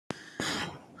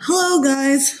Hello,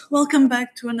 guys. Welcome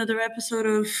back to another episode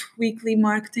of Weekly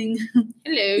Marketing.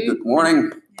 Hello. Good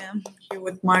morning, Yeah, here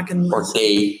with Mark and or Liz.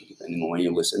 day, depending on when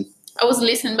you listen. I was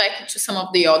listening back to some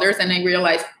of the others and I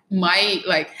realized my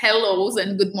hellos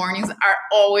and good mornings are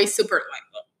always super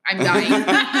I'm dying.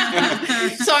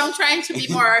 So I'm trying to be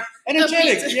more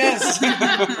Energetic, upbeat. yes.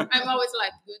 I'm always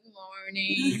like, good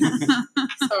morning.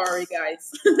 Sorry,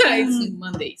 guys. It's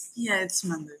Mondays. Yeah, it's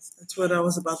Mondays. That's what I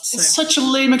was about to It's say. such a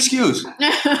lame excuse.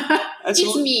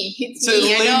 It's me. It's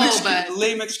me. I know, but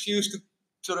lame excuse to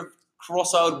sort of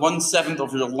cross out 1/7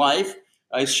 of your life.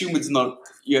 I assume it's not,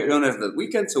 you don't have that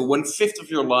weekend, so 1/5 of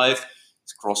your life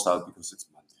is crossed out because it's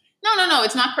Monday. No.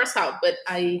 It's not crossed out, but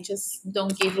I just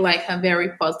don't give a very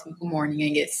positive good morning, I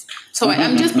guess. So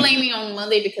I'm just blaming on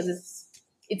Monday because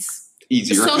it's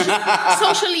Easier.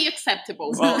 socially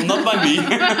acceptable. Well, not by me.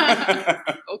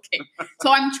 Okay. So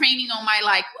I'm training on my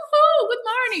woohoo, good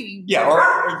morning. Yeah,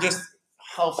 or just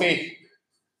halfway.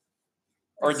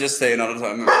 Or just say another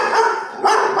time.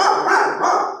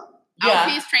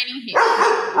 Alfie is training here.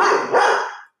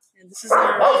 And this is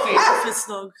our Alfie. office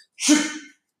dog.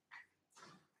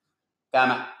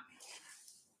 Gamma.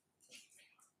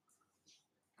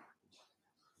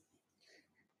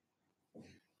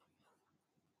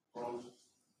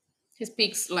 He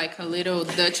speaks a little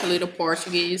Dutch, a little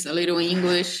Portuguese, a little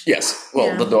English. Yes, well,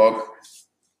 Yeah. the dog.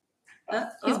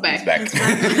 He's back. He's back. He's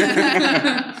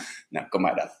back. Nou, kom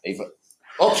maar dan. Even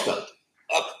opstaan.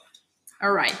 Up.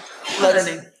 All right.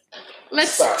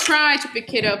 Let's Start. try to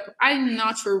pick it up. I'm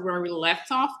not sure where we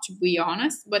left off, to be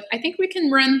honest, but I think we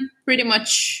can run pretty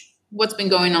much what's been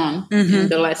going on in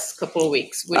the last couple of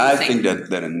weeks. What do you I think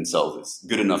that in itself is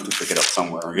good enough to pick it up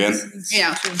somewhere again. It's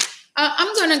Yeah. true.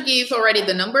 I'm going to give already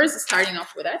the numbers, starting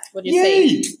off with that. What do you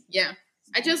Yay! say? Yeah.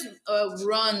 I just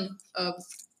run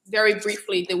very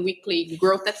briefly the weekly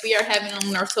growth that we are having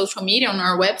on our social media, on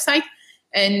our website.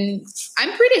 And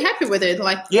I'm pretty happy with it.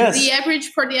 Yes. The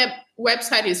average for the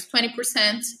website is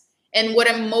 20%. And what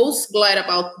I'm most glad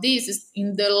about this is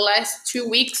in the last 2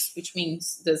 weeks, which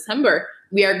means December,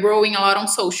 we are growing a lot on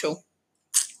social.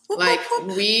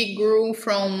 We grew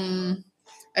from,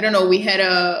 I don't know, we had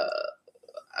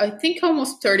I think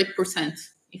almost 30%.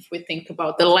 If we think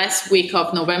about the last week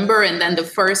of November and then the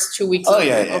first 2 weeks of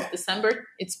December,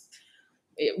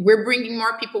 we're bringing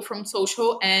more people from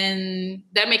social, and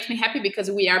that makes me happy because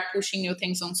we are pushing new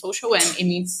things on social, and it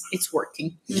means it's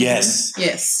working. Yes.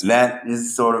 Yes. That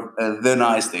is sort of the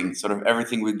nice thing. Sort of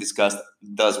everything we discussed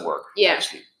does work. Yeah.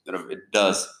 Actually. Sort of it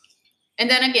does. And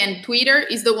then again, Twitter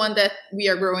is the one that we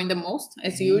are growing the most,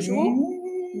 as usual.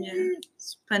 Yeah.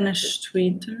 Spanish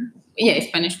Twitter. Yeah,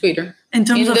 Spanish Twitter. In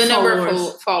terms In of the number followers.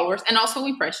 of followers and also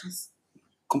impressions.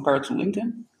 Compared to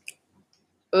LinkedIn?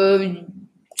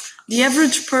 The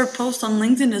average per post on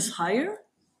LinkedIn is higher.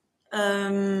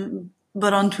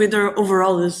 But on Twitter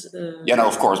overall is... Yeah, no,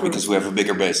 of course, because we have a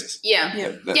bigger basis. Yeah.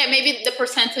 Yeah. Maybe the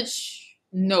percentage,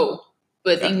 no.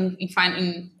 But in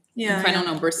final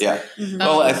numbers. Yeah. Mhm.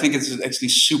 Well, I think it's actually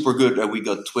super good that we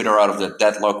got Twitter out of that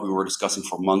deadlock we were discussing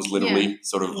for months, literally,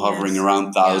 sort of hovering Yes. around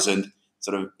 1,000.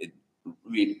 Sort of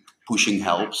really pushing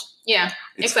helps. Yeah,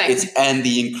 It's, exactly. and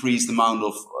the increased amount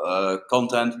of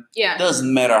content. Yeah.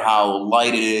 Doesn't matter how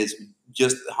light it is,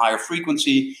 just higher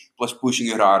frequency plus pushing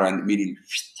it harder and immediately.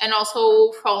 And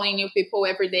also following new people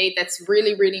every day. That's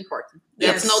really, really important.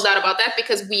 There's Yes. no doubt about that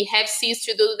because we have ceased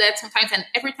to do that sometimes. And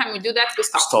every time we do that, we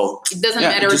stop. Stall. It doesn't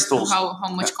Yeah, it matter just stalls. how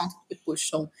much content we push.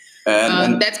 So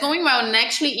And that's going well. And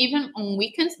actually, even on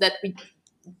weekends that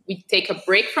we take a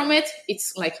break from it,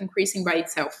 it's increasing by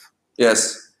itself,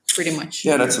 yes, pretty much.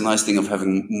 yeah, that's a nice thing of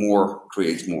having more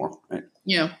creates more. Right?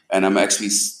 Yeah. And I'm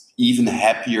actually even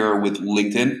happier with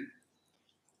LinkedIn.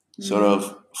 Sort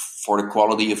of for the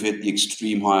quality of it, the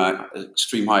extreme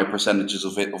high percentages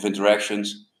of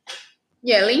interactions.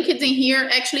 Yeah, LinkedIn here,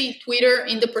 actually Twitter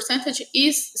in the percentage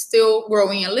is still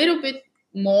growing a little bit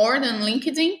more than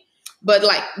LinkedIn. But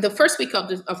the first week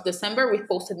of December, we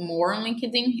posted more on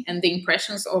LinkedIn, and the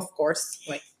impressions, of course,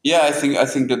 Yeah, I think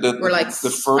that We're the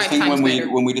first 5 thing times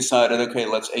better. when we decided, okay,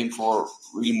 let's aim for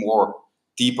really more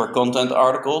deeper content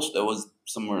articles. That was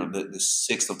somewhere the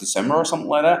 6th of December or something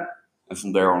like that, and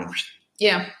from there on.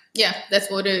 yeah, that's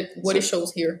what it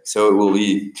shows here. So it will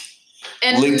be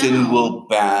And LinkedIn now- will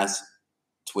pass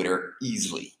Twitter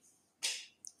easily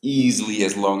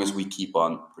as long as we keep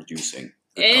on producing.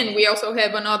 good And content. we also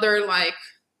have another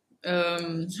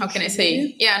how can I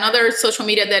say? Yeah, another social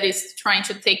media that is trying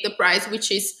to take the prize, which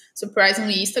is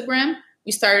surprisingly Instagram.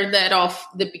 We started that off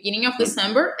the beginning of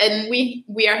December, and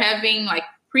we are having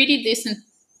pretty decent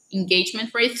engagement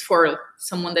rates for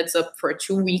someone that's up for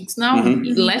 2 weeks now,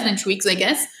 Mhm. less than 2 weeks, I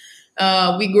guess.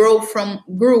 We grew from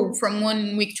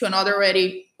 1 week to another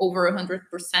already over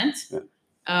 100%.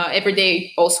 Every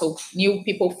day, also new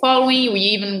people following. We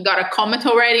even got a comment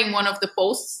already in one of the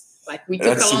posts. Like we took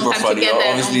That's a long super time funny. to get that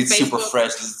Obviously, on it's Facebook. super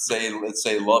fresh. Let's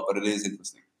say a lot, but it is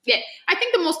interesting. Yeah, I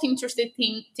think the most interesting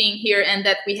thing here, and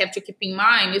that we have to keep in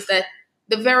mind, is that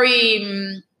the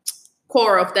very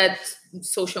core of that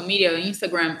social media,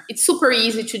 Instagram, it's super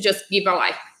easy to just give a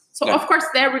like. So of course,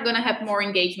 there we're gonna have more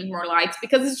engagement, more likes,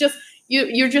 because it's just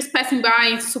you're just passing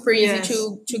by. It's super easy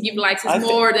to give likes. It's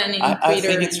more than in Twitter. I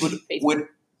think it's with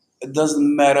it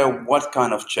doesn't matter what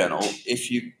kind of channel.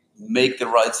 If you make the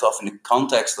right stuff in the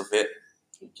context of it,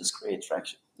 you just create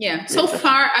traction. Yeah. So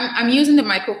far, I'm using the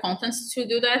micro contents to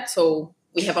do that. So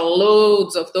we have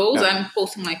loads of those. Yeah. I'm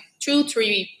posting like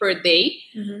 2-3 per day,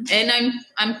 and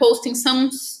I'm posting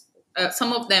some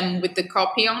of them with the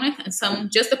copy on it, and some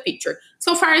just a picture.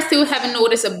 So far, I still haven't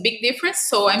noticed a big difference.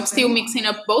 So I'm still mixing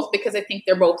up both because I think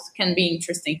they're both can be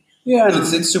interesting. Yeah,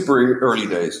 and it's super early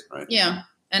days, right? Yeah,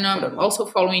 and I'm also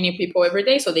following new people every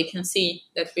day, so they can see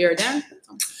that we are there.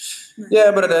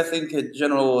 Yeah, but I think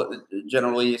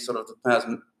generally, sort of the past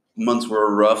months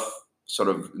were rough, sort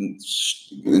of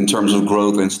in terms of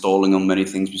growth, installing on many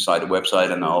things beside the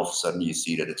website, and now all of a sudden you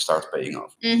see that it starts paying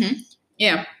off.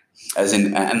 Yeah. As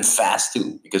in, and fast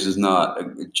too, because it's not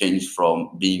a change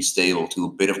from being stable to a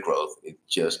bit of growth. It's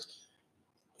just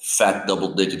fat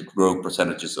double-digit growth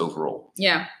percentages overall.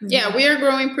 Yeah, we are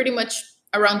growing pretty much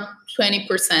around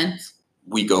 20%.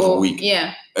 Week over week.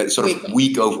 Yeah.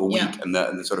 Week over week, and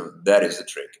that is the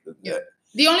trick. Yeah.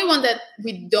 The only one that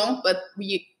we don't, but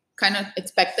we kind of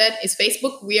expect that, is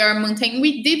Facebook. We are maintaining.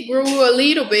 We did grow a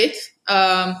little bit.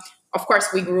 Of course,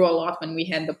 we grew a lot when we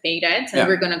had the paid ads, and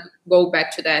we're going to go back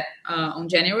to that on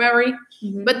January.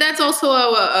 But that's also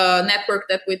a network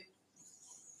that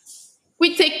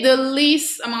we take the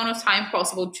least amount of time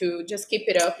possible to just keep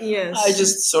it up. Yes. I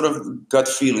just sort of gut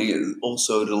feeling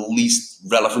also the least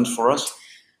relevant for us.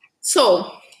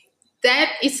 So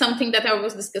that is something that I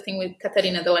was discussing with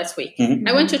Katarina the last week.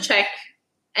 I went to check,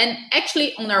 and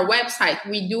actually on our website,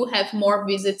 we do have more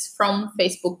visits from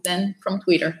Facebook than from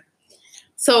Twitter.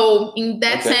 So in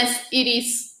that sense, it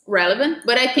is relevant,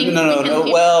 but I think no.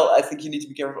 Well, I think you need to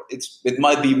be careful. It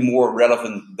might be more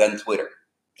relevant than Twitter.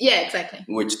 Yeah, exactly.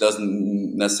 Which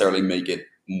doesn't necessarily make it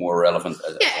more relevant.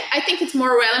 I think it's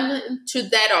more relevant to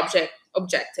that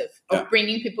objective of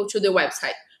bringing people to the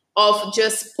website, of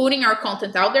just putting our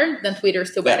content out there, than Twitter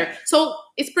is still better. So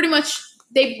it's pretty much,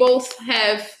 they both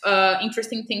have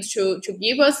interesting things to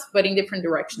give us, but in different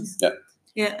directions.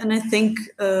 Yeah, and I think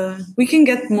we can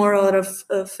get more out of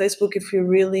Facebook if you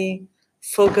really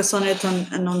focus on it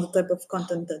and on the type of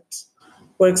content that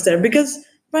works there. Because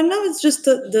right now it's just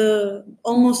the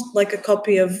almost like a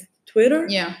copy of Twitter.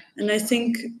 Yeah. And I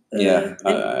think I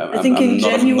think I'm in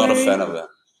January, not a fan of that,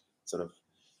 sort of,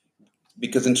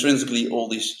 because intrinsically all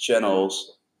these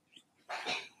channels,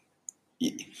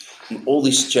 you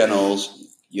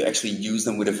actually use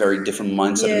them with a very different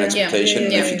mindset and expectation.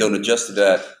 And if you don't adjust to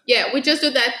that, we just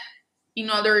do that in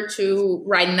order to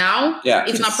right now.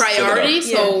 It's not priority.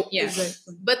 Exactly.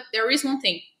 But there is one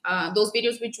thing. Those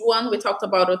videos, which one we talked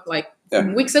about it like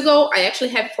weeks ago. I actually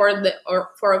have 4 of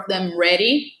them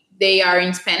ready. They are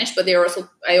in Spanish, but I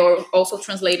also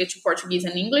translated to Portuguese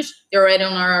and English. They're already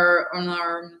on our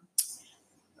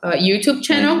YouTube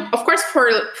channel. Of course, for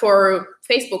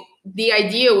Facebook, the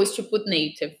idea was to put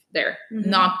native there,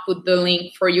 not put the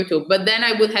link for YouTube. But then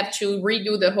I would have to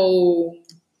redo the whole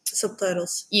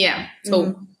subtitles. Yeah.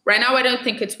 So right now I don't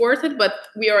think it's worth it, but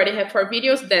we already have 4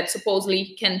 videos that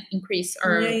supposedly can increase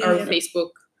our Facebook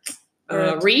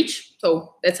reach.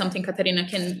 So that's something Katarina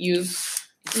can use.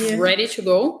 Ready to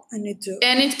go. I need to.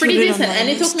 And it's pretty decent. And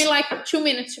it took me like 2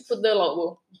 minutes to put the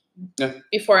logo. Yeah.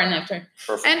 Before and after.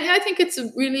 Perfect. And I think it's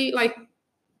really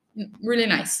really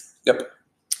nice. Yep.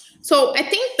 So I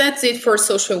think that's it for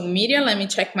social media. Let me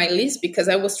check my list, because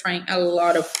I was trying a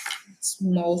lot of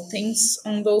small things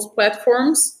on those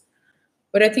platforms,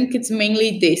 but I think it's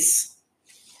mainly this.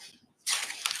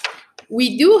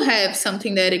 We do have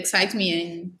something that excites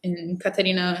me, and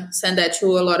Katarina sent that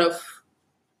to a lot of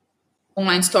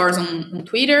online stores on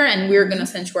Twitter, and we're going to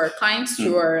send to our clients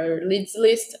through our leads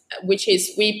list, which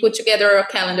is we put together a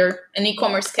calendar, an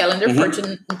e-commerce calendar for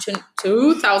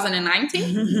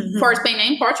 2019 for Spain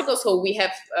and Portugal. So we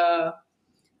have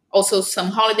also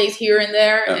some holidays here and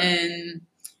there, and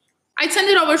I sent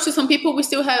it over to some people. We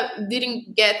still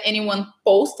didn't get anyone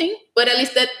posting, but at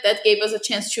least that gave us a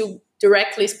chance to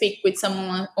directly speak with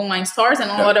some online stores,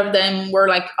 and a lot of them were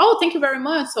like, "Oh, thank you very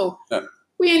much." So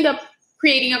we end up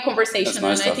creating a conversation,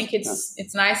 nice and I think it's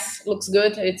nice, looks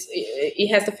good. It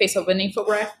has the face of an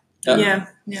infographic. Yeah.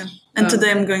 And Um,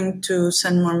 today I'm going to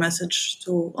send more message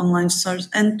to online stars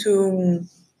and to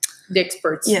the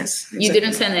experts. yes. You exactly.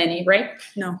 didn't send any, right?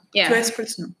 No. Yeah. To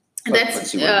experts, no.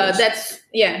 Let's see what it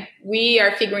is. We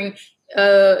are figuring,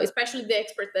 especially the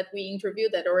experts that we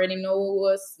interviewed that already know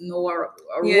us, know our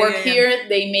work here,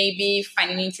 they may be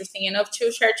finding it interesting enough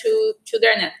to share to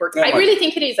their network. I really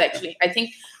think it is, actually. I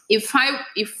think if I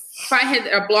had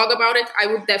a blog about it, I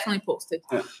would definitely post it.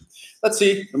 Yeah. Let's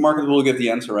see. The market will give the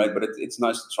answer, right? But it's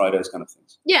nice to try those kind of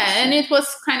things. Yeah, and it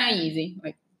was kind of easy.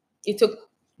 Like it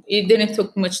didn't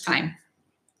take much time.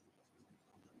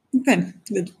 Okay,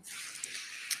 good.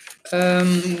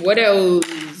 What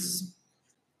else?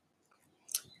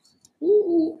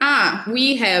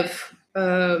 We have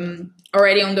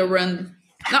already on the run,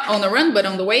 not on the run, but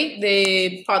on the way,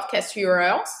 the podcast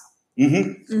URLs.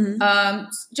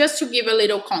 Just to give a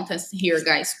little context here,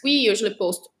 guys, we usually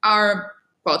post our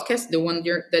podcast, the one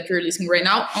that you're listening right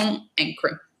now, on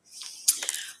Anchor.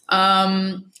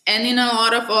 And in a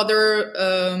lot of other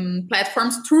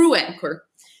platforms through Anchor.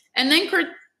 And Anchor,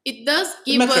 it does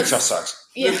give the metrics us... sucks.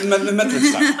 Yeah. The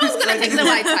metrics suck. I was going to take the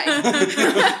light side.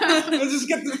 Let's just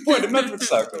get to the point. The metrics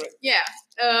suck. Right? Yeah.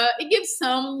 It gives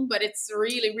some, but it's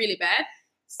really, really bad.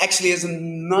 Actually, as a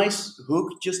nice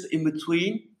hook just in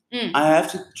between, I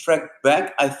have to track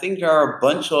back. I think there are a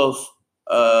bunch of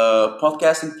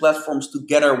podcasting platforms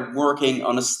together working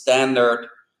on a standard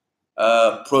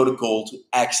protocol to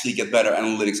actually get better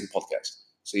analytics in podcasts.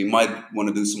 So you might want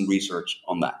to do some research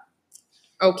on that.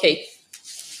 Okay.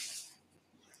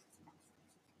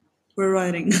 We're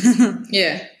writing.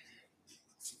 Yeah.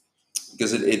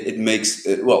 Because it makes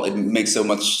so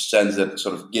much sense that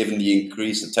sort of given the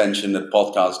increased attention that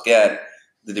podcasts get,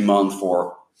 the demand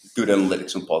for good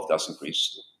analytics on podcasts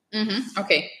increases.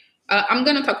 Okay. I'm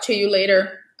going to talk to you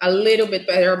later a little bit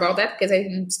better about that because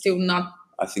I'm still not...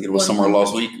 I think it was somewhere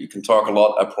last week. You can talk a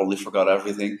lot. I probably forgot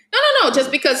everything. No.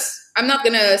 Just because I'm not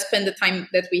going to spend the time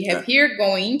that we have here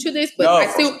going into this, but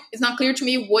it's not clear to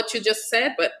me what you just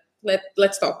said, but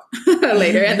let's talk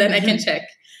later and then I can check.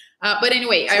 But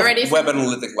anyway, I already... Web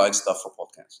analytic like stuff for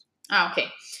podcasts. Okay.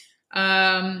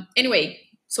 Anyway,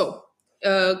 so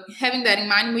having that in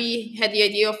mind, we had the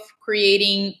idea of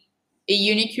creating a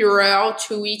unique URL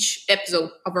to each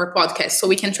episode of our podcast so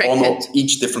we can track it.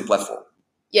 Each different platform.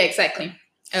 Yeah, exactly.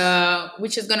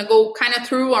 Which is going to go kind of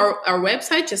through our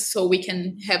website just so we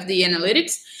can have the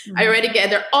analytics. I already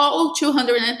gathered all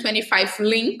 225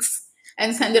 links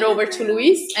and send it over to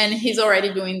Luis, and he's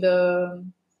already doing the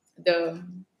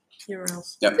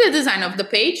URLs. The design of the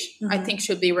page. I think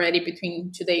should be ready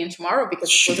between today and tomorrow because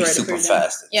it was already super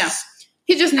fast. Yeah.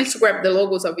 He just needs to grab the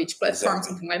logos of each platform,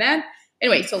 something like that.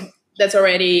 Anyway, so that's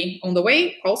already on the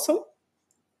way also.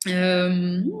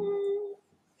 I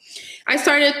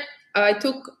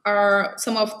took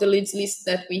some of the leads list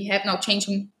that we have now,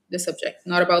 changing the subject,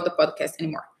 not about the podcast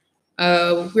anymore.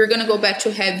 We're going to go back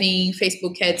to having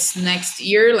Facebook ads next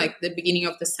year, like the beginning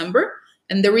of December.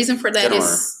 And the reason for that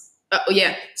is...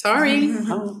 sorry.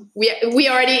 We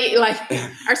already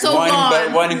are so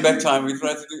gone. Winding back time. We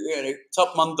tried to do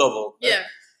top month double. Yeah.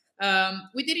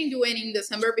 We didn't do any in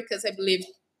December because I believe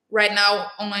right now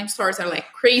online stores are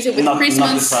like crazy with Christmas.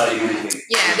 Not deciding anything.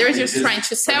 Yeah, they're just trying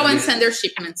to sell and send their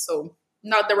shipments, so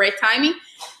not the right timing.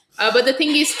 But the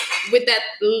thing is, with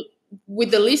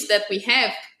the list that we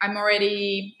have, I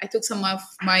took some of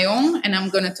my own, and I'm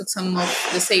gonna take some of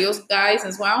the sales guys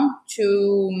as well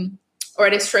to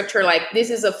already structure like this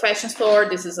is a fashion store,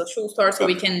 this is a shoe store, so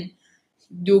we can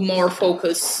do more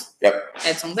focus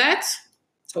ads on that.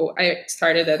 So I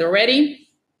started that already.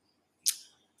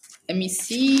 Let me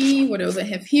see what else I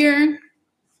have here.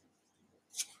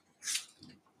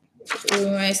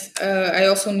 I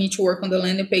also need to work on the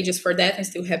landing pages for that. I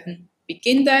still haven't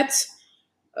begun that.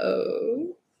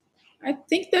 I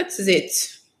think that's it.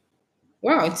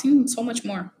 Wow, it seems so much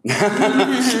more.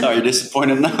 Are you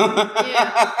disappointed now?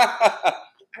 Yeah.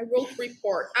 I wrote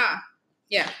report.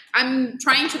 Yeah. I'm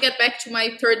trying to get back to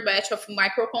my third batch of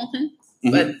micro content,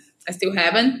 but I still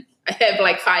haven't. I have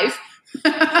like 5.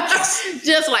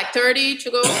 Just like 30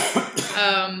 to go.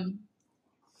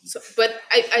 But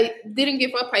I didn't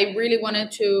give up. I really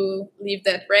wanted to leave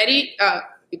that ready.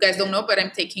 You guys don't know, but I'm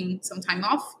taking some time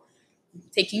off.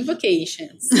 Taking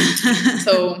vacations.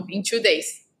 So in 2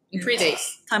 days. In 3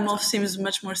 days. Time off seems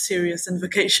much more serious than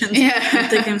vacations. Yeah.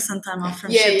 Taking some time off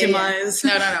from Shiptimize.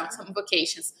 No. Some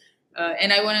vacations.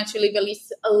 And I wanted to leave at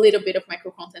least a little bit of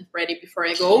micro content ready before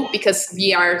I go because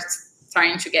we are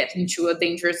trying to get into a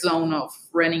dangerous zone of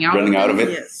running out of it.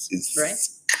 Yes. Right.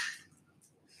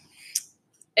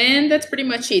 And that's pretty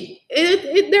much it.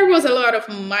 There was a lot of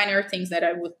minor things that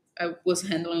I was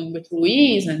handling with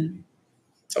Luis, and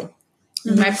so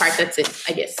on my part, that's it,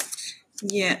 I guess.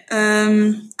 Yeah.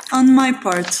 On my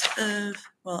part,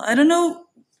 well, I don't know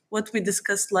what we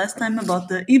discussed last time about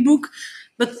the ebook,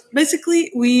 but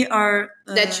basically we are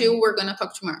That you were gonna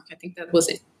talk to Mark. I think that was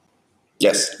it.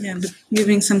 Yes. yeah, but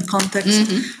giving some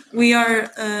context. We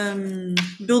are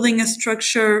building a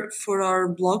structure for our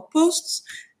blog posts,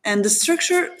 and the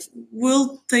structure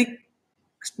will take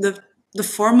the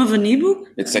form of an ebook.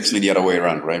 It's actually the other way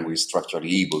around, right? We structure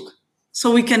the ebook.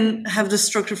 So we can have the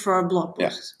structure for our blog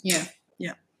posts. Yeah.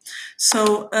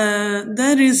 So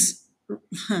that is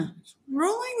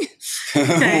rolling.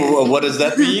 Okay. What does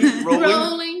that mean?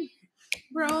 Rolling.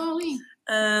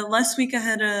 Last week I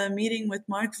had a meeting with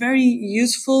Mark. Very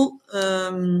useful.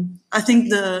 I think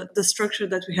the structure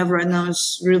that we have right now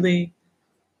is really,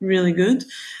 really good.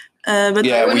 But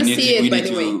Yeah, wanna we need see to, it, we by need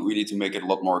the to way. we need to make it a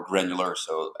lot more granular.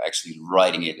 So actually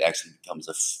writing it actually becomes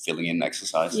a filling in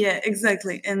exercise. yeah,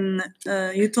 exactly. And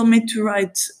you told me to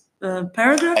write a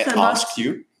paragraph I about. asked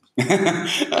you.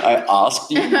 I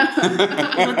asked you.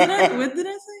 What did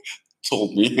I say?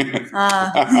 Told me.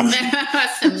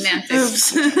 Semantics.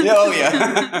 Oops. Yeah, oh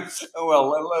yeah.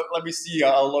 Well, let me see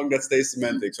how long that stays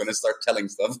semantics when I start telling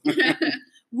stuff.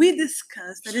 We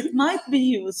discussed that it might be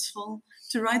useful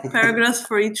to write paragraphs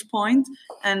for each point,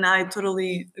 and I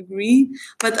totally agree,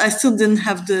 but I still didn't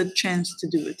have the chance to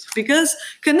do it because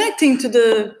connecting to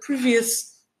the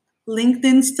previous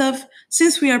LinkedIn stuff,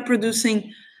 since we are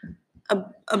producing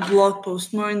a blog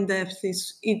post more in depth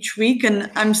each week,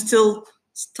 and I'm still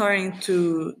starting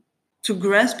to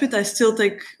grasp it, I still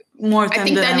take more time. I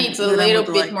think that than needs a than I little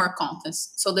would bit like. more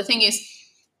context. So the thing is,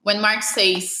 when Mark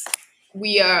says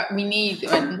we are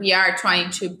trying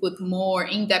to put more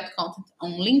in-depth content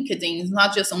on LinkedIn, it's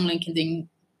not just on LinkedIn.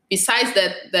 Besides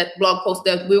that blog post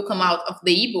that will come out of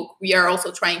the ebook, we are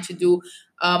also trying to do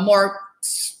more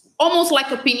almost like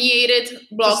opinionated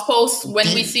blog Just posts when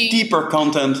we see deeper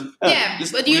content. Yeah,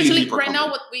 just but really usually deeper right now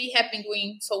content. what we have been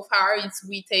doing so far is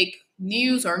we take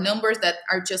news or numbers that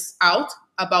are just out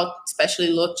about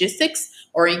especially logistics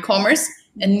or e-commerce,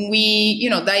 and we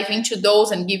dive into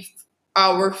those and give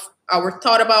our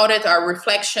thought about it, our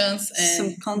reflections,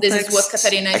 and Some this is what context.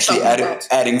 Katarina is Actually talking about.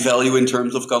 adding value in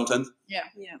terms of content, Yeah.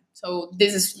 So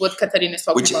this is what Katarina is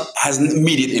talking which about. has an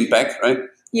immediate impact, right?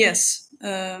 Yes,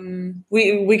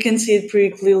 we can see it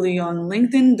pretty clearly on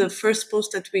LinkedIn. The first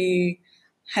post that we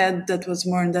had that was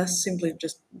more in depth simply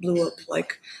just blew up,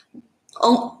 like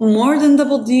more than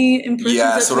double the impressions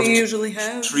Yeah, that sort of we usually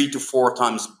have. 3 to 4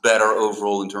 times better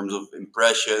overall in terms of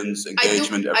impressions,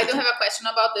 engagement, I do everything. have a question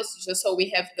about this, just so we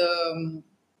have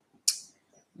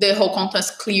the whole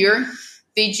context clear.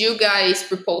 Did you guys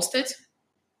repost it?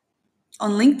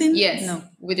 On LinkedIn? Yes. No.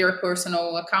 With your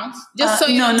personal accounts? Just so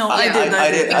you no, know. no, I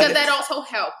did. Because that also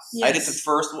helps. Yes. I did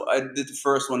the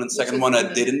first one, and the second is one I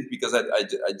good. didn't because I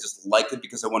just liked it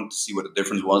because I wanted to see what the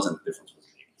difference was, and the difference was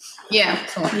big. Yeah.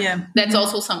 So Yeah. that's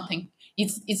also something.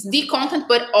 It's the content,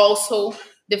 but also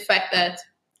the fact that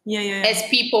Yeah. as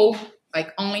people,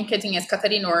 like on LinkedIn, as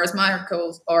Katarina or as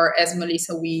Marcos or as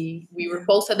Melissa, we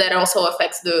reposted, that also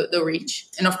affects the reach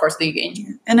and of course the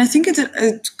engagement. And I think it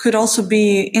could also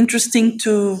be interesting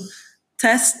to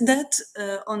test that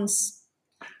on.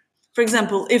 For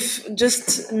example, if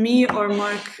just me or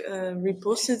Mark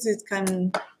reposted it,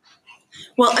 can.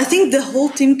 Well, I think the whole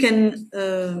team can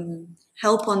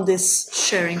help on this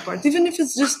sharing part, even if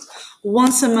it's just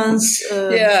once a month.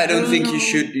 I don't think you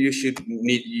shouldn't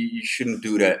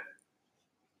do that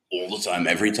all the time,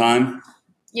 every time.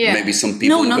 Yeah. Maybe some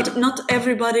people. No, not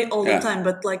everybody all the time,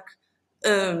 but like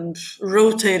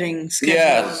rotating schedule.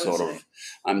 Yeah, sort of.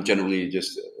 I'm generally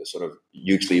just sort of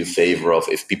hugely in favor of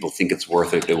if people think it's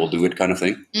worth it, they will do it, kind of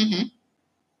thing. Mm-hmm.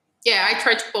 Yeah, I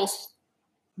try to post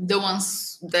the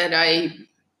ones that I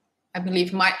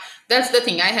believe might. That's the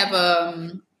thing. I have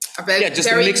a very just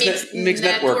very a mixed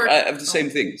network. I have the same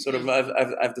thing. Sort of, I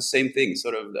have the same thing.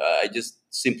 Sort of, I just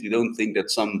simply don't think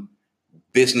that some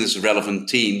business relevant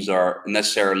teams are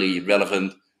necessarily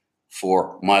relevant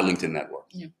for my LinkedIn network.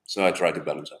 Yeah. So I try to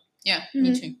balance out. Yeah,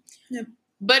 me too. Yeah.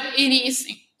 But it is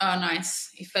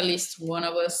nice if at least one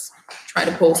of us try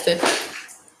to post it.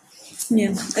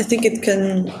 Yeah, I think it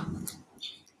can.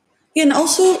 Yeah, and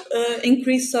also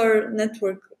increase our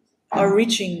network, our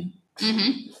reaching.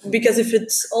 Mm-hmm. Because if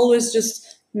it's always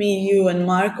just me, you, and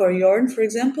Mark or Jorn, for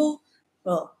example,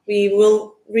 well, we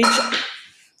will reach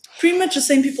pretty much the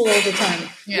same people all the time.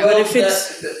 Yeah. But if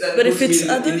it's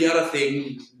in the other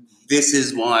thing, this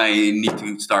is why I need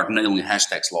to start nailing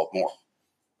hashtags a lot more.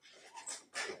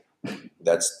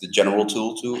 That's the general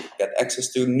tool to get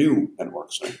access to new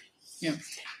networks. Right? Yeah.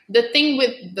 The thing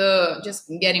with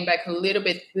just getting back a little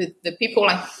bit with the people,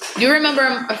 like, do you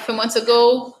remember a few months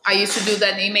ago, I used to do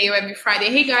that email every Friday.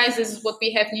 Hey guys, this is what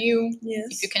we have new. Yes.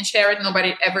 If you can share it,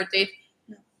 nobody ever did.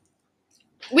 No.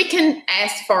 We can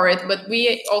ask for it, but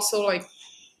we also like.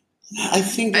 I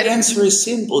think the answer is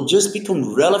simple. Just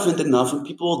become relevant enough and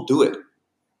people will do it.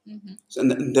 Mm-hmm.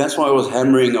 And that's why I was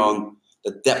hammering on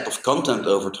the depth of content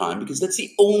over time, because that's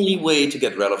the only way to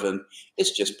get relevant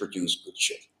is just produce good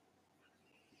shit.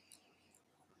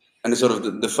 And sort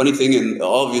of the funny thing, and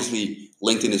obviously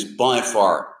LinkedIn is by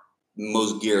far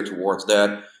most geared towards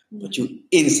that, but you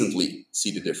instantly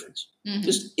see the difference. Mm-hmm.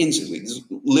 Just instantly. Just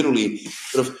literally,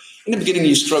 sort of, in the beginning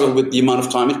you struggle with the amount of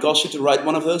time it costs you to write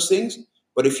one of those things,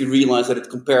 but if you realize that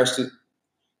it compares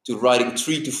to writing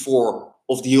 3 to 4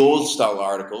 of the old style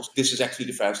articles, this is actually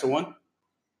the faster one.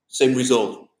 Same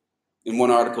result in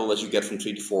one article as you get from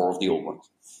 3 to 4 of the old ones.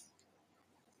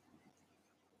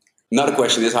 Another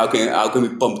question is how can we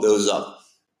pump those up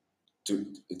to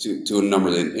a number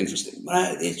that's interesting?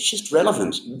 But it's just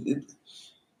relevant.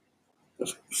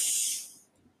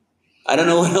 I don't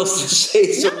know what else to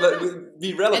say. So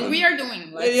be relevant. And we are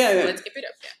doing. Let's keep it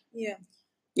up. Yeah.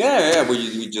 Yeah.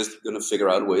 We're just gonna figure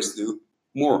out ways to do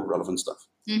more relevant stuff.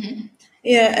 Mm-hmm.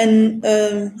 Yeah, and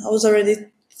I was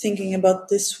already thinking about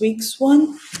this week's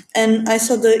one, and I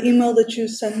saw the email that you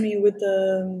sent me with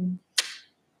the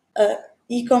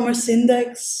e-commerce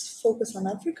index focus on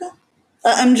Africa.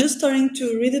 I'm just starting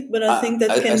to read it, but I think that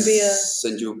can be a.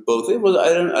 Send you both. It was.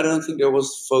 I don't think there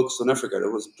was focus on Africa.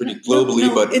 It was pretty globally,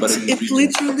 no, but it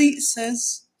literally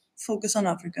says focus on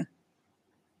Africa.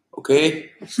 Okay.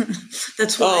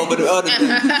 That's why.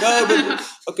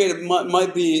 Okay. It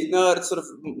might be It sort of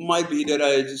might be that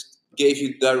I just gave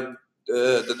you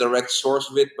the direct source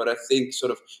of it, but I think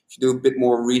sort of if you do a bit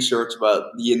more research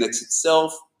about the index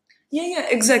itself. Yeah,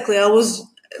 exactly. That was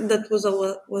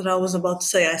what I was about to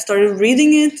say. I started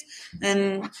reading it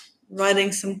and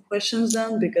writing some questions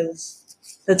down because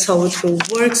that's how it will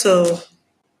work. So,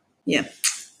 yeah.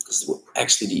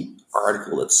 Actually, the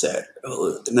article that said,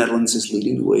 the Netherlands is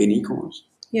leading the way in e-commerce.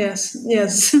 Yes.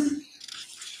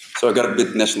 So I got a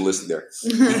bit nationalistic there.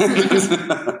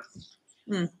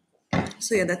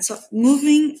 So yeah, that's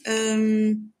moving.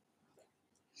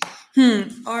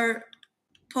 Our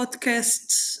podcast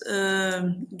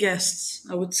guests,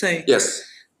 I would say. Yes.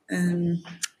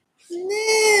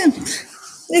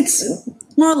 It's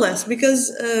more or less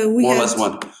because we more or had less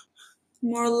what?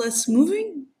 More or less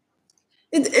moving.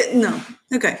 No.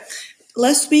 Okay.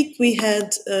 Last week we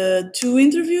had 2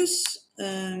 interviews.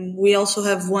 We also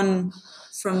have one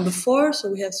from before, so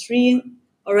we have 3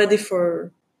 already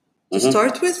to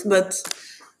start with. But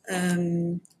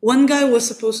one guy was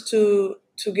supposed to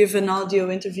give an audio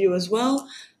interview as well.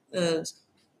 Did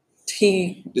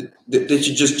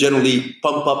you just generally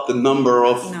pump up the number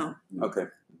of? No. Okay,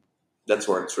 that's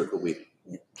where it's trickle week.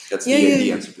 Yeah. That's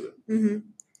the answer to it. Mm-hmm.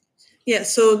 Yeah.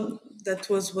 So that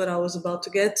was what I was about to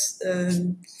get.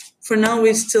 For now,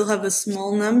 we still have a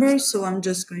small number, so I'm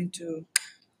just going to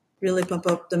really pump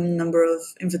up the number of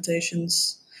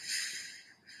invitations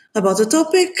about the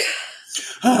topic.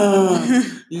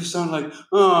 You sound like,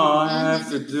 I have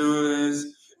to do this.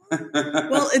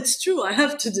 Well, it's true. I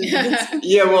have to do this.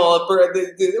 Yeah, well,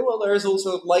 there's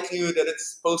also a likelihood that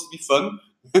it's supposed to be fun.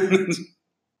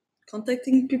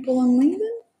 Contacting people on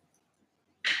LinkedIn?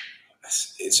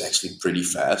 It's actually pretty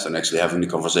fast, and actually having the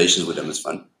conversations with them is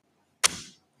fun.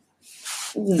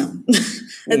 No,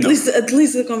 at least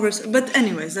the conversation. But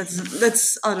anyways,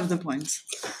 that's out of the point.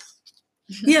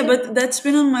 Yeah, but that's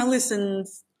been on my list, and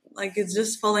like it's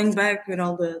just falling back with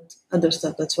all the other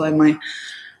stuff. That's why my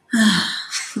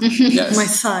my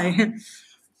sigh.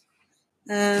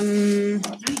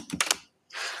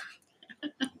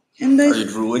 And are you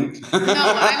drooling? No,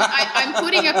 I'm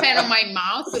putting a pen on my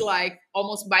mouth, like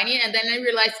almost biting it, and then I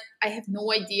realized I have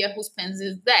no idea whose pen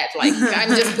is that. Like I'm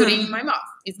just putting it in my mouth.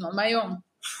 It's not my own.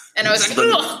 And I was like,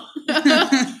 oh.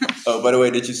 Oh, by the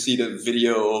way, did you see the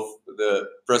video of the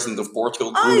president of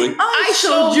Portugal drooling? I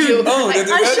showed you. Oh, I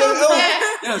showed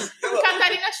you. Yes.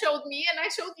 Katarina showed me, and I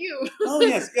showed you. Oh,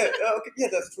 yes. Yeah. Okay. Yeah,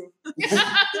 that's true. It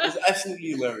was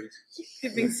absolutely hilarious.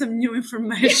 Giving some new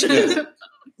information. Yes.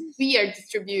 We are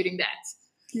distributing that.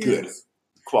 Good.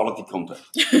 Quality content.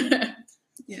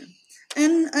 Yeah.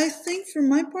 And I think for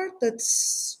my part,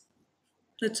 that's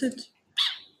it.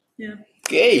 Yeah.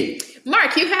 Okay.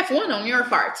 Mark, you have one on your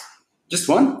part. Just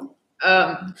one?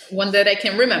 One that I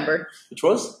can remember. Which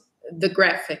was? The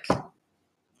graphic.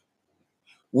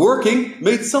 Working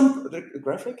made some... The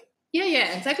graphic?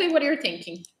 Yeah, exactly what you're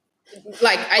thinking.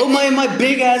 like my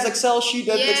big ass Excel sheet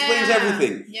that explains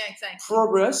everything. Yeah, exactly.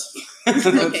 Progress.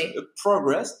 Okay.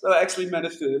 Progress. So I actually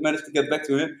managed to get back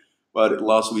to him. But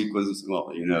last week was,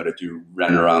 well, you know that you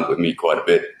ran around with me quite a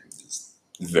bit. It's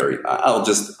I'll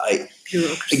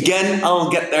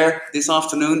get there this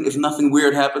afternoon if nothing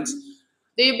weird happens.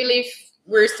 Do you believe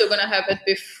we're still gonna have it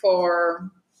before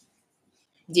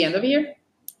the end of the year?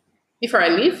 Before I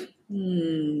leave?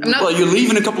 I'm not. Well, you leave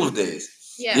in a couple of days.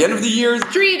 Yeah. The end of the year is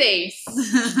 3 days.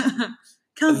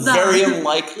 very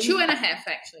unlikely. 2.5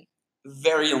 actually.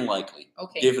 Very unlikely.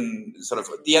 Okay. Given sort of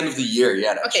the end of the year,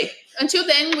 yeah. Okay. Until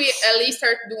then, we at least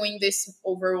start doing this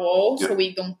overall, so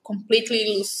we don't completely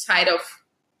lose sight of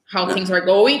how things are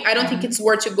going. I don't think it's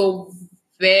worth to go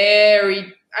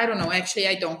very. I don't know. Actually,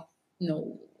 I don't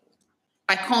know.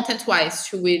 Like content-wise,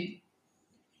 should we?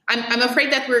 I'm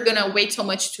afraid that we're gonna wait so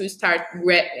much to start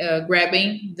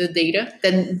grabbing the data.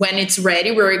 Then when it's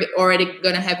ready, we're already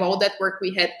gonna have all that work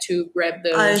we had to grab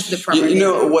the farmer. You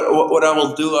know what I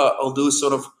will do? I'll do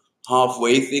sort of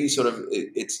halfway thing. Sort of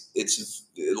it's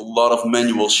a lot of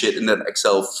manual shit in that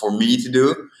Excel for me to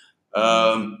do.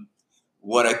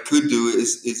 What I could do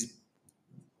is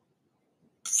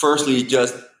firstly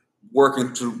just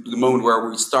working through the moment where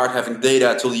we start having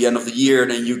data till the end of the year.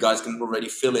 Then you guys can already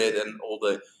fill it, and all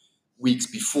the weeks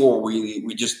before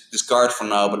we just discard for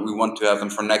now, but we want to have them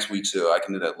for next week, so I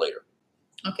can do that later.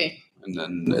 Okay. And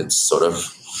then it's sort of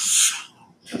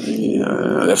for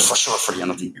sure for the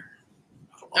end of the year.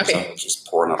 Okay. So just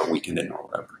pour another weekend in or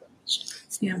whatever.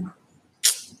 Yeah.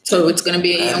 So it's gonna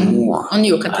be on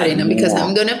you, Catarina, because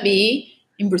I'm gonna be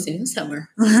in Brazil in summer.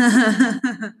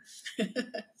 I'm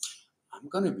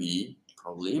gonna be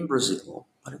probably in Brazil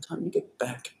by the time you get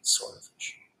back, sort of.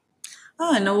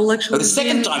 Oh, and I will actually. But the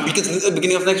second time, because at the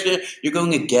beginning of next year, you're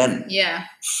going again. Yeah.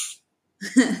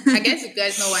 I guess you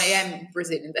guys know I am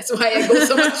Brazilian. That's why I go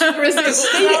so much to Brazil. She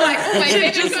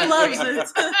just loves it.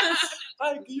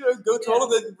 I go to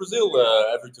holiday to Brazil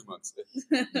every 2 months.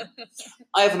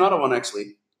 I have another one,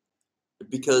 actually.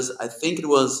 Because I think it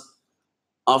was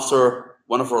after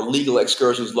one of our legal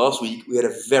excursions last week, we had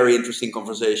a very interesting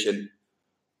conversation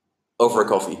over a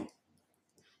coffee.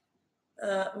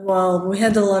 Well, we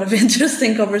had a lot of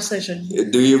interesting conversation.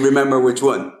 Do you remember which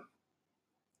one?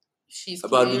 She's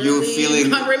about you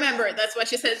feeling. I remember. That's what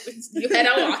she said. You had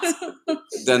a lot.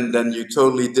 Then you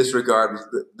totally disregard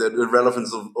the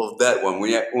relevance of that one.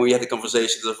 When we had the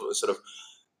conversations of sort of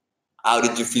how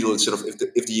did you feel sort of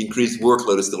if the increased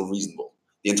workload is still reasonable.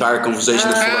 The entire conversation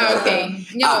is full of that. Okay.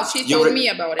 No, she told me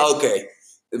about it. Okay,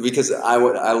 because I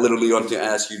literally want to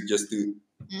ask you just to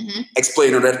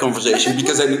explain on that conversation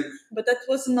because But that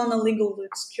wasn't on a legal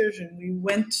excursion. We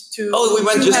went to. Oh, we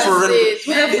went just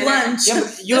to have lunch. Yeah,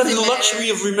 but you have the luxury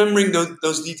of remembering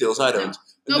those details. I don't.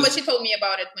 No, but she told me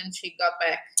about it when she got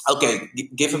back. Okay,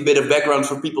 give a bit of background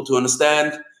for people to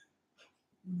understand.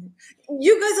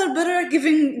 You guys are better at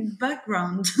giving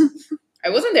background. I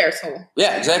wasn't there, so.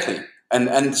 Yeah, exactly.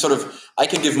 And sort of, I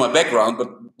can give my background, but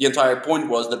the entire point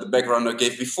was that the background I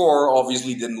gave before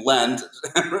obviously didn't land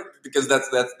because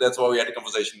that's why we had the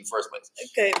conversation in the first place.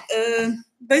 Okay.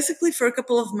 Basically, for a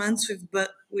couple of months,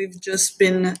 we've just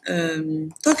been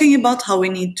talking about how we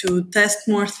need to test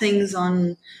more things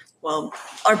on, well,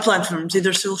 our platforms,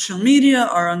 either social media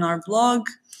or on our blog.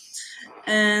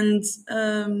 And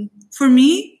for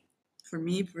me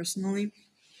personally,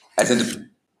 I tend to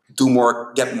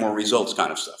get more results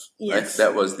kind of stuff. Yes. Right?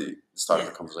 That was the start of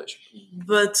the conversation.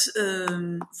 But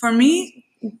for me,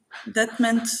 that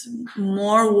meant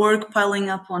more work piling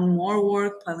up on more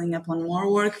work.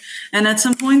 And at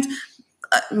some point,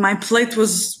 my plate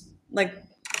was like...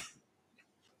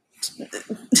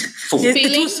 Full.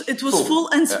 It was full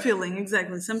and spilling,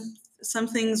 exactly. Some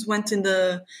things went in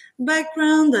the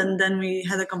background, and then we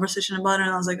had a conversation about it,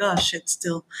 and I was like, oh, shit,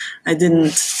 still, I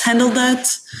didn't handle that.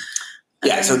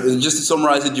 Yeah, so just to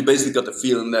summarize it, you basically got the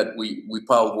feeling that we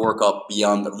piled work up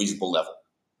beyond a reasonable level.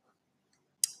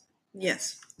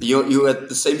 Yes. You had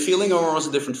the same feeling, or was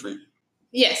it different for you?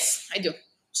 Yes, I do.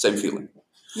 Same feeling.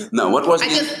 Yeah. No, what was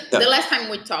the last time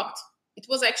we talked? It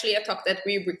was actually a talk that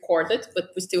we recorded,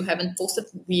 but we still haven't posted.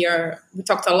 We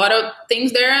talked a lot of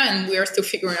things there, and we are still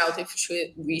figuring out if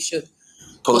we should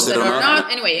post it or not.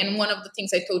 Anyway, and one of the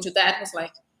things I told you that was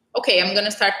like, okay, I'm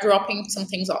gonna start dropping some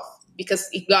things off. Because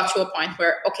it got to a point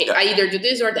where, okay, I either do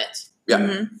this or that. Yeah.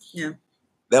 Mm-hmm. Yeah.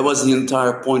 That was the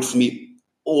entire point for me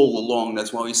all along.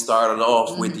 That's why we started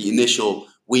off with the initial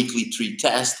weekly 3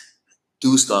 test.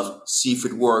 Do stuff, see if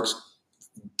it works,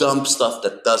 dump stuff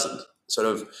that doesn't. Sort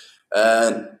of.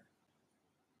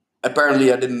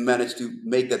 Apparently, I didn't manage to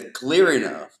make that clear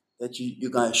enough that you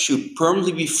guys should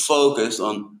permanently be focused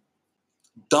on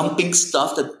dumping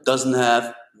stuff that doesn't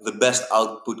have the best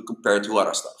output compared to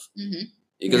other stuff. Mm-hmm.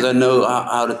 Because I know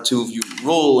how the two of you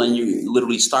roll, and you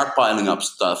literally start piling up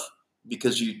stuff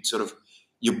because you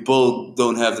both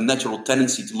don't have the natural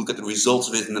tendency to look at the results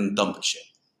of it and then dump it shit.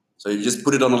 So you just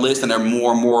put it on a list, and there are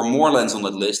more and more and more lands on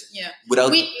that list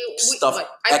without stuff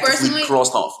actively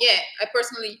crossed off. Yeah,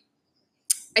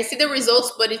 I see the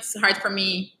results, but it's hard for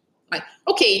me. Like,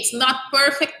 okay, it's not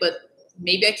perfect, but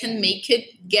maybe I can make it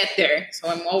get there. So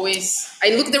I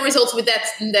look at the results with that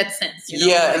in that sense. You know?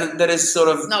 Yeah, and that is sort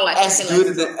of not like as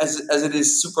good as it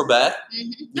is super bad.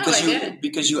 Mm-hmm.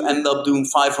 Because you end up doing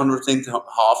 500 things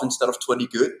half instead of 20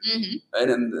 good. Mm-hmm. Right?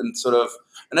 And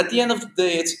at the end of the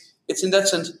day, it's in that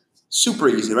sense super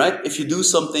easy, right? If you do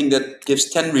something that gives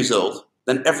 10 results,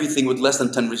 then everything with less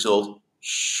than 10 results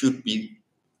you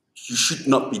should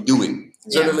not be doing.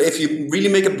 So if you really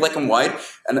make it black and white,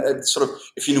 and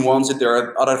if you nuance it, there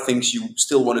are other things you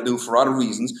still want to do for other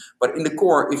reasons. But in the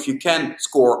core, if you can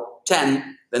score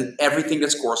 10, then everything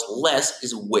that scores less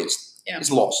is a waste. Yeah.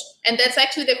 It's lost. And that's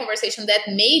actually the conversation that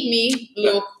made me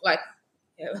look like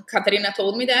Katarina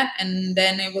told me that. And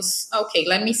then it was, okay,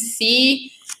 let me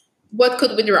see what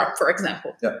could we drop, for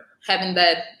example, having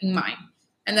that in mind.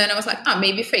 And then I was like,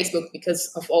 maybe Facebook,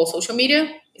 because of all social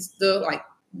media, is the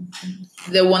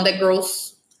one that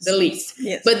grows the least.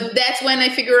 Yes. But that's when I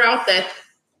figure out that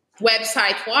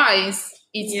website-wise,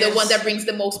 it's the one that brings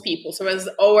the most people. So I was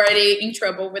already in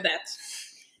trouble with that.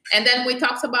 And then we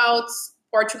talked about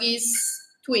Portuguese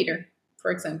Twitter,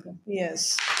 for example.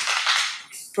 Yes.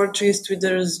 Portuguese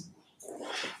Twitter is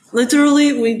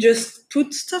literally, we just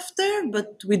put stuff there,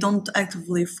 but we don't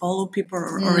actively follow people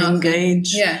or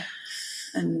engage. Yeah.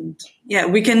 And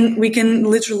we can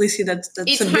literally see that that's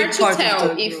it's a big hard part to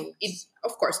tell of the if growth. it's,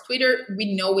 of course, Twitter,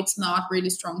 we know it's not really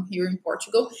strong here in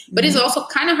Portugal, but it's also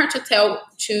kind of hard to tell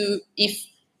if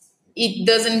it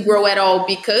doesn't grow at all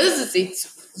because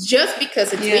it's just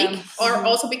because it's weak, or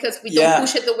also because we don't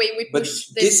push it the way we push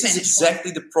the this Spanish is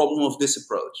exactly the problem of this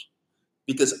approach,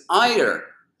 because either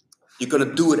you're going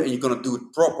to do it and you're going to do it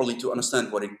properly to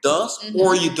understand what it does,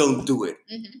 or you don't do it.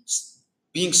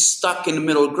 Being stuck in the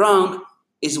middle ground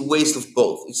is a waste of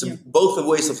both. It's both a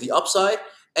waste of the upside,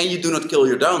 and you do not kill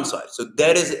your downside. So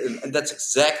that's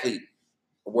exactly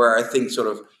where I think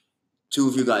two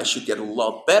of you guys should get a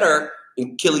lot better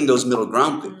in killing those middle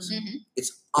ground things.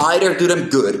 It's either do them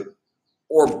good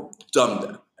or dump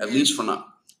them, at least for now.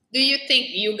 Do you think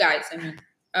you guys,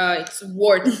 it's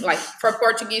worth, for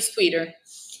Portuguese Twitter,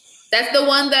 that's the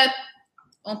one that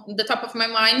on the top of my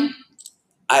mind,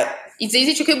 it's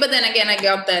easy to kill, but then again, I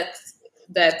got that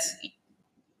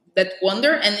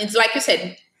wonder, and it's like you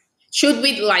said, should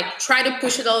we try to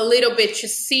push it a little bit to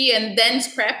see and then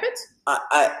scrap it?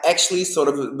 I actually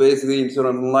basically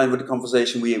in line with the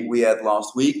conversation we had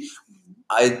last week,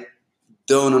 I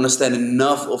don't understand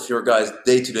enough of your guys'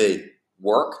 day-to-day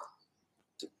work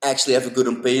to actually have a good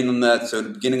opinion on that. So at the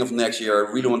beginning of next year,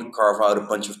 I really want to carve out a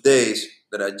bunch of days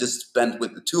that I just spent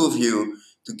with the two of you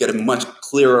to get a much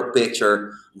clearer picture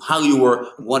of how you work,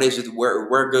 what is it,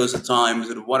 where goes the time,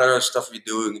 what other stuff you're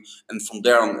doing, and from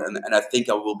there on, and I think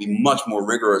I will be much more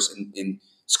rigorous in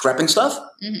scrapping stuff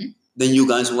than you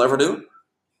guys will ever do.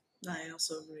 I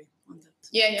also agree on that.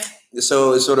 Yeah.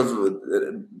 So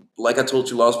like I told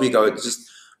you last week,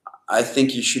 I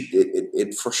think you should.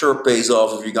 It for sure pays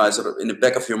off if you guys in the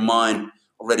back of your mind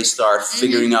already start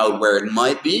figuring out where it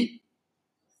might be,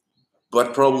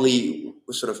 but probably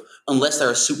unless there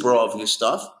are super obvious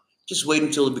stuff, just wait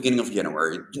until the beginning of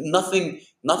January. Nothing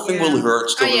will hurt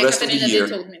till the rest of the year.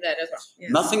 Told me that as well. Yeah.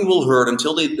 Nothing will hurt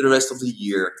until the rest of the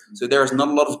year. So there's not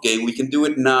a lot of game. We can do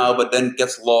it now, but then it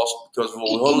gets lost because of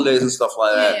all the holidays and stuff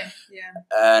like that. Yeah.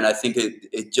 And I think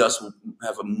it just will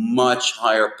have a much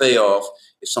higher payoff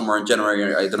if somewhere in January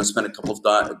I'm going to spend a couple of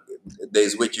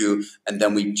days with you, and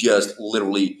then we just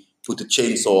literally put the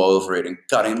chainsaw over it and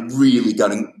cutting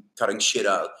shit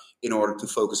out, in order to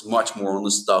focus much more on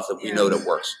the stuff that we know that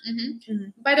works.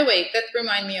 By the way, that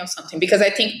reminds me of something, because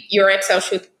I think your Excel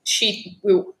sheet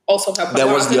will also help. That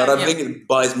was the other thing. It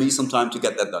buys me some time to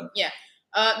get that done. Yeah.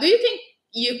 Do you think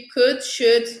you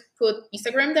should put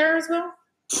Instagram there as well?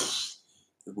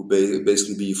 It would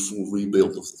basically be a full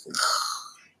rebuild of the thing.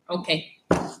 Okay.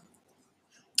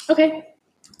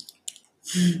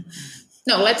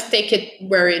 No, let's take it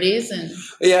where it is, and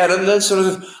that's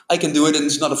I can do it, and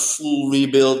it's not a full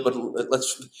rebuild. But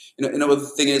let's what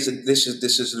the thing is, this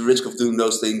is the risk of doing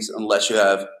those things unless you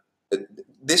have.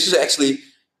 This is actually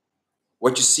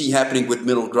what you see happening with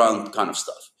middle ground kind of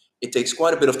stuff. it takes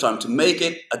quite a bit of time to make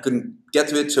it. I couldn't get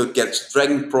to it, so it gets a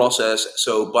dragging process.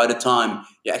 So by the time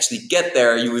you actually get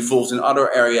there, you evolve in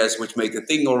other areas which make the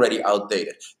thing already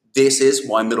outdated. This is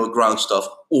why middle ground stuff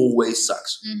always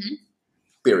sucks.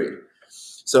 Period.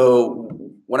 So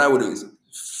what I would do is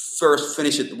first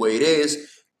finish it the way it is,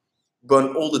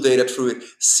 run all the data through it,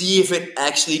 see if it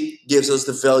actually gives us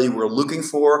the value we're looking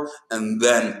for, and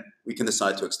then we can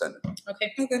decide to extend it.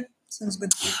 Okay, sounds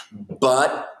good.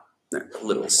 But a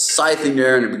little side thing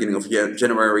there in the beginning of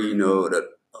January, you know that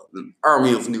an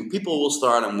army of new people will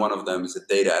start, and one of them is a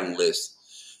data analyst.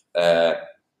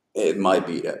 It might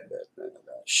be that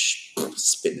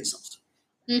spin is something.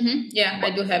 Yeah,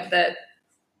 I do have that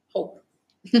hope.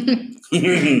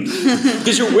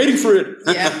 Because you're waiting for it.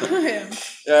 Yeah.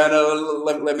 Yeah, no,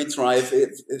 let me try. If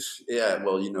yeah,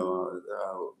 well, you know,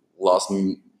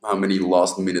 how many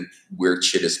last minute weird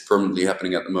shit is permanently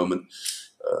happening at the moment.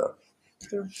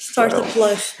 Startup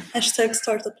life. Hashtag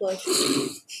startup life.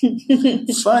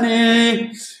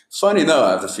 Funny. No,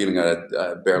 I have the feeling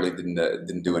I barely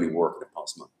didn't do any work in the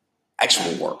past month.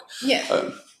 Actual work.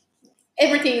 Yeah.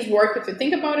 Everything is work if you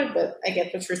think about it, but I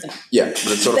get what you're saying. Yeah,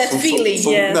 but it's sort that of feeling.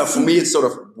 Yes. No, for me, it's sort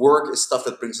of work is stuff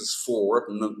that brings us forward.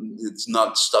 It's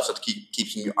not stuff that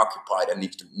keeps me occupied and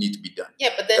need to be done. Yeah,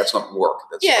 but that's not work.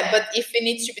 But if it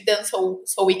needs to be done so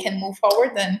we can move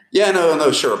forward, then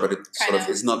no, sure, but it's sort of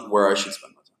it's not where I should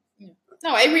spend my time.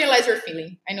 No, I realize your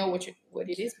feeling. I know what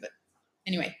it is, but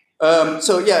anyway.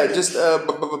 So yeah, just you're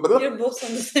both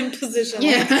in the same position.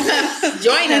 Yeah,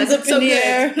 join us. Up in the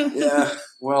air. Yeah.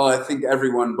 Well, I think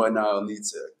everyone by now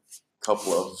needs a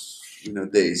couple of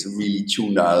days really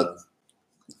tuned out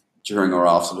during or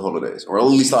after the holidays, or at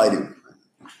least I do.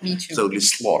 Me too. Totally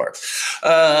slaughtered.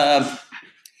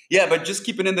 Yeah, but just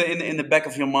keep it in the back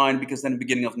of your mind, because then the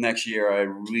beginning of next year, I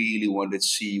really wanted to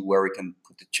see where we can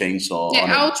put the chainsaw. Yeah, on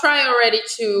I'll try already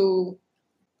to.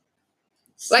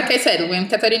 Like I said, when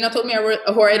Katarina told me, I was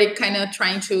already kind of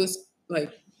trying to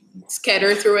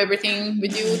scatter through everything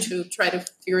with you to try to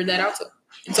figure that out. So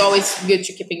it's always good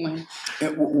to keep in mind.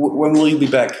 When will you be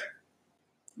back?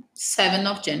 7th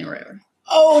of January.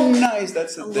 Oh, nice.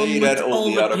 That's the day that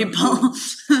all the other people.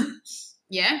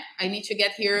 Yeah, I need to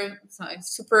get here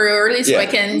super early so I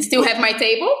can still have my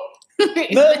table.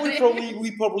 No,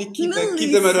 we probably keep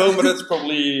them at home, but that's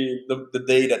probably the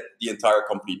day that the entire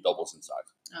company doubles in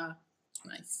size.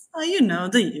 Nice. Oh, you know,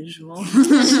 the usual.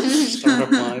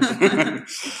 Startup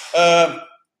life.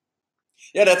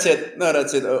 Yeah, that's it. No,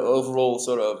 that's it. Overall,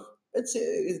 sort of, it's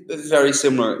very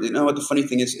similar. You know what the funny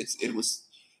thing is? It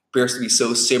appears to be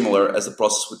so similar as the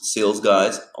process with sales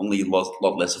guys, only a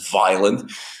lot less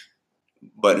violent.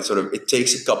 But it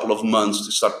takes a couple of months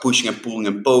to start pushing and pulling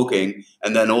and poking,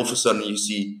 and then all of a sudden you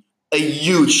see a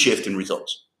huge shift in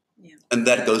results. Yeah. And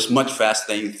that goes much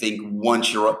faster than you think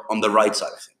once you're on the right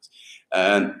side of things.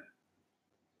 And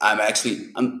I'm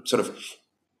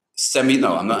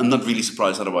not really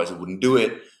surprised. Otherwise, I wouldn't do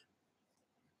it.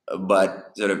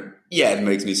 But it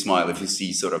makes me smile if you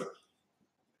see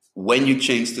when you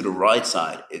change to the right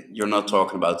side, you're not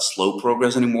talking about slow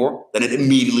progress anymore. Then it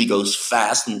immediately goes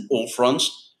fast on all fronts.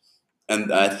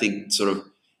 And I think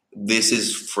this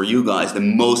is for you guys the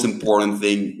most important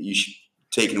thing you should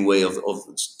take away of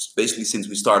basically since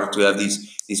we started to have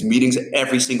these meetings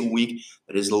every single week.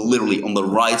 That is literally on the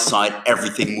right side,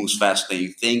 everything moves faster than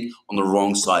you think. On the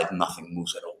wrong side, nothing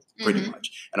moves at all, pretty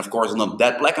much. And of course, not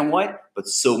that black and white, but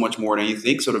so much more than you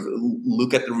think.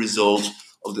 Look at the results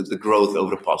of the growth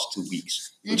over the past 2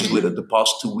 weeks, which is literally the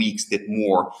past 2 weeks did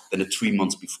more than the 3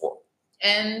 months before.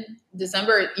 And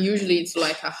December, usually it's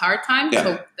like a hard time. Yeah.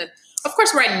 So of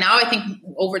course, right now, I think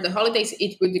over the holidays,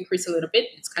 it will decrease a little bit.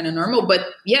 It's kind of normal. But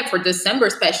yeah, for December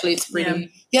especially, it's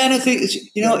pretty... Yeah, and I think,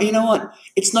 you know what?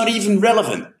 It's not even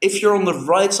relevant. If you're on the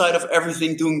right side of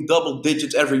everything doing double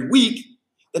digits every week,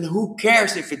 then who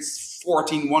cares if it's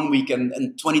 14 one week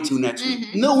and 22 next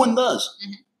week? No one does.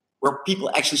 Where people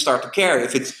actually start to care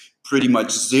if it's pretty much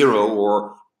 0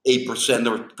 or 8%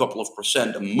 or a couple of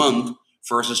percent a month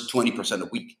versus 20% a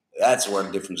week. That's where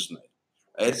the difference is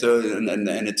made. Right? So, and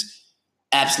it's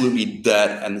absolutely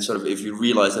that. And if you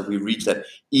realize that we reached that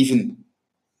even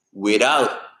without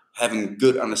having a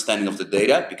good understanding of the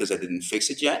data, because I didn't fix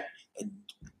it yet,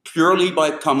 purely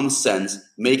by common sense,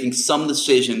 making some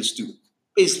decisions to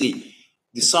basically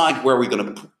decide where we're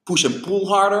going to push and pull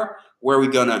harder, where we're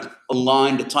going to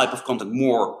align the type of content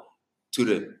more to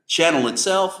the channel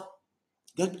itself.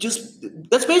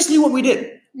 That's basically what we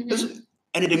did.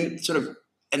 And it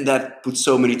and that put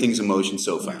so many things in motion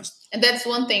so fast. And that's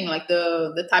one thing, like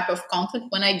the type of content.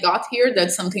 When I got here,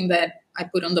 that's something that I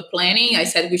put on the planning. I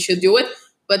said we should do it.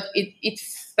 but it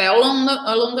fell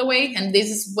along the way. And this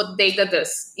is what data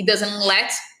does. It doesn't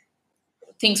let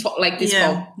things like this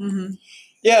fall. Mm-hmm.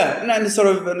 Yeah, and sort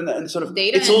of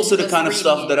Data it's also the and kind of just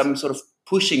stuff reading that it. I'm sort of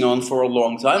pushing on for a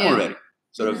long time Yeah. already.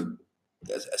 Sort of,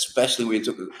 especially when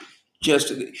you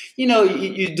just,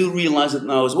 you do realize it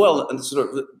now as well, and sort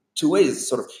of two ways.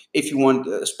 Sort of, if you want,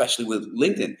 especially with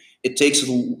LinkedIn, it takes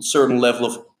a certain level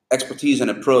of expertise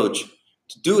and approach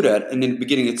to do that. And in the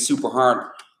beginning, it's super hard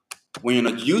when you're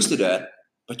not used to that,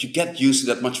 but you get used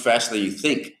to that much faster than you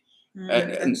think.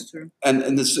 That's true.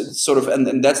 And this sort of,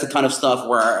 and that's the kind of stuff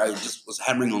where I just was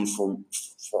hammering on for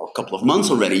a couple of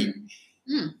months already.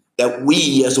 That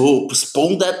we as a whole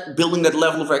postpone that building that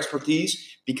level of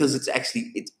expertise, because it's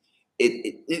actually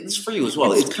it's for you as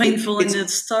well. It's painful in the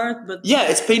start, but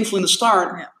it's painful in the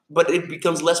start, but it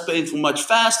becomes less painful much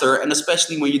faster. And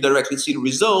especially when you directly see the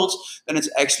results, then it's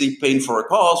actually paying for a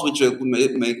cause, which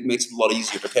makes it a lot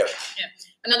easier to carry. Yeah.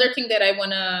 Another thing that I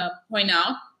want to point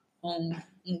out on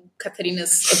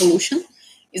Katarina's evolution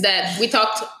is that we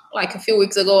talked like a few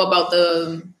weeks ago about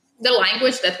the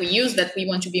language that we use, that we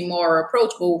want to be more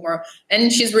approachable,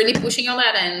 and she's really pushing on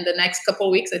that. And the next couple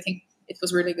of weeks, I think it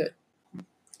was really good.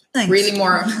 Thanks. Really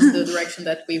more in the direction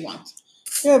that we want.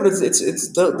 Yeah, but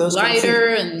it's those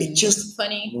lighter kind of and it just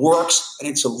funny works, and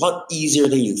it's a lot easier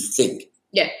than you think.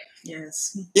 Yeah.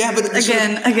 Yes. Yeah, but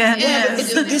again. Yeah,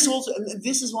 Yes. but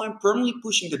this is why I'm permanently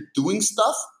pushing the doing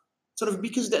stuff, sort of,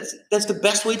 because that's the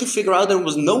best way to figure out that it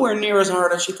was nowhere near as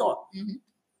hard as you thought,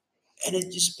 and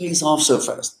it just pays off so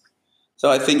fast. So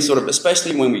I think, sort of,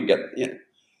 especially when we get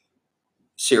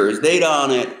serious data on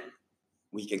it,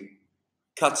 we can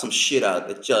cut some shit out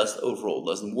that just overall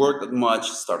doesn't work that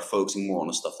much. Start focusing more on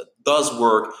the stuff that does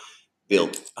work.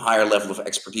 Build a higher level of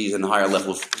expertise and a higher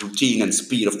level of routine and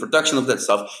speed of production of that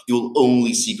stuff. You will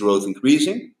only see growth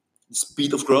increasing, the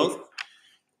speed of growth,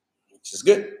 which is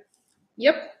good.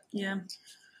 Yep. Yeah.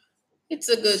 It's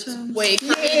a good way for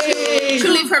me to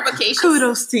leave her vacation.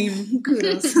 Kudos, team.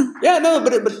 Kudos. Yeah, no,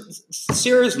 but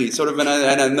seriously, sort of, and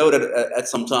I know that at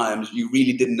some times you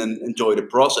really didn't enjoy the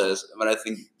process, but I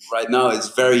think right now it's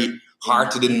very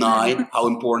hard to deny how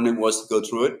important it was to go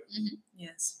through it.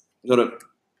 Yes. Sort of.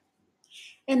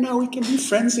 And now we can be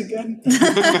friends again. We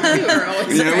were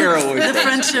always The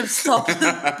friendship stopped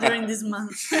during this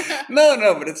month.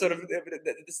 No, but it's sort of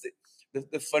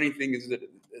the funny thing is that,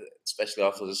 especially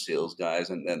after the sales guys,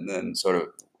 and then sort of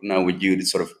now with you,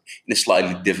 it's sort of in a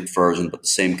slightly different version, but the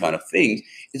same kind of things.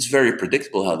 It's very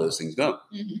predictable how those things go.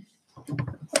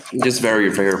 Just very,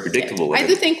 very predictable. I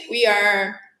do think we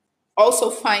are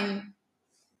also find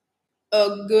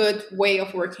a good way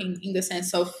of working, in the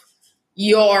sense of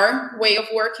your way of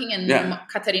working and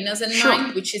Katarina's and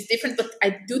mine, which is different. But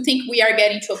I do think we are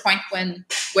getting to a point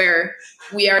where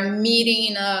we are meeting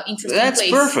in an interesting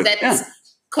place. Perfect. That's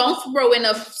comfortable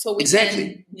enough so we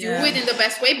can do it in the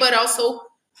best way, but also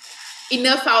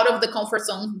enough out of the comfort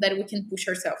zone that we can push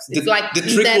ourselves. It's like the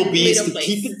trick will be to place.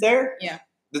 keep it there. Yeah.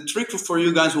 The trick for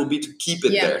you guys will be to keep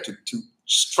it there, to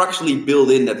structurally build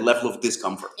in that level of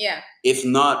discomfort. Yeah. If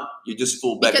not, you just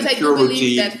fall back because in I pure do believe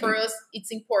routine. that for us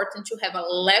it's important to have a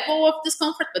level of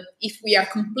discomfort, but if we are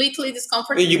completely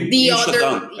discomforted, you shut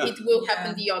down. It will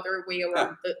happen the other way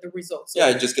around, the results. So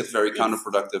it just gets very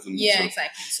counterproductive. And exactly.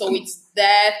 So it's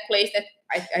that place that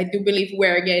I do believe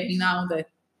we're getting now that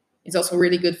is also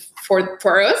really good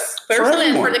for us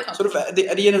personally and for the company. Sort of at the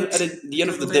end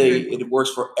of the day, it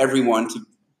works for everyone to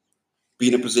be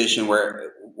in a position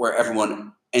where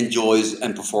everyone enjoys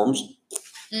and performs,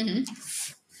 and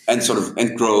sort of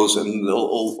and grows and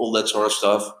all that sort of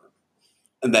stuff,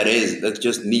 and that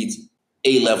just needs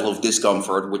a level of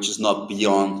discomfort which is not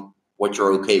beyond what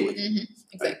you're okay with.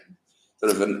 Exactly. Right?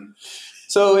 Sort of,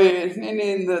 so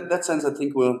in that sense, I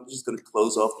think we're just going to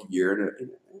close off the year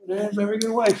in a very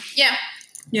good way. Yeah,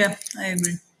 I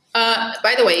agree.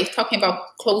 By the way, talking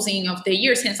about closing of the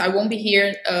year, since I won't be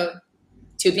here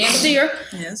till the end of the year,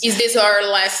 is this our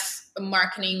last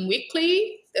marketing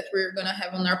weekly that we're gonna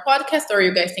have on our podcast, or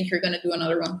you guys think you're gonna do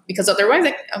another one? Because otherwise,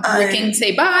 we can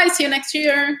say bye, see you next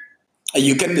year.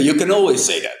 You can always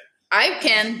say that. I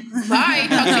can. Bye.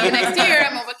 Talk to you next year.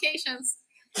 I'm on vacations.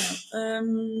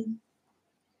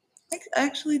 I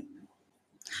actually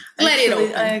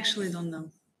don't know.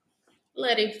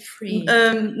 Let it free.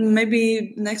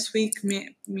 Maybe next week,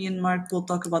 me and Mark will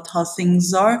talk about how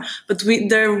things are, but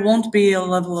there won't be a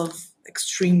level of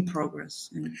extreme progress.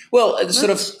 Well,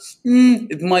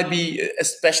 it might be,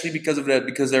 especially because of that,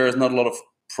 because there is not a lot of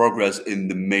progress in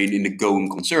the going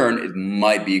concern. It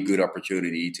might be a good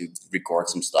opportunity to record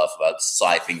some stuff about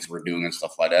side things we're doing and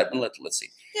stuff like that. And let's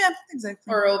see. Yeah,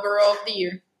 exactly. Or overall of the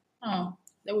year. Oh.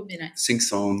 That would be nice. Sing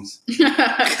songs.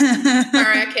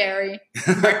 Mariah Carey.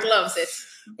 Mark loves it.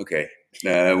 Okay.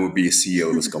 That would be a CEO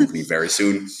of this company very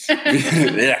soon.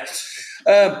 Yeah.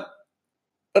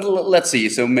 But let's see.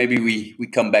 So maybe we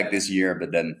come back this year,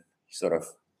 but then sort of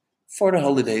for the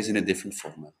holidays in a different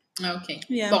format. Okay.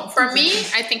 Yeah. Well, for me,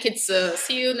 I think it's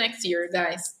see you next year,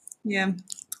 guys. Yeah.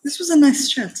 This was a nice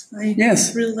chat. I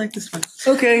Yes. really like this one.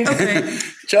 Okay. Okay.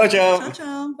 Ciao, ciao. Ciao,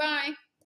 ciao. Bye.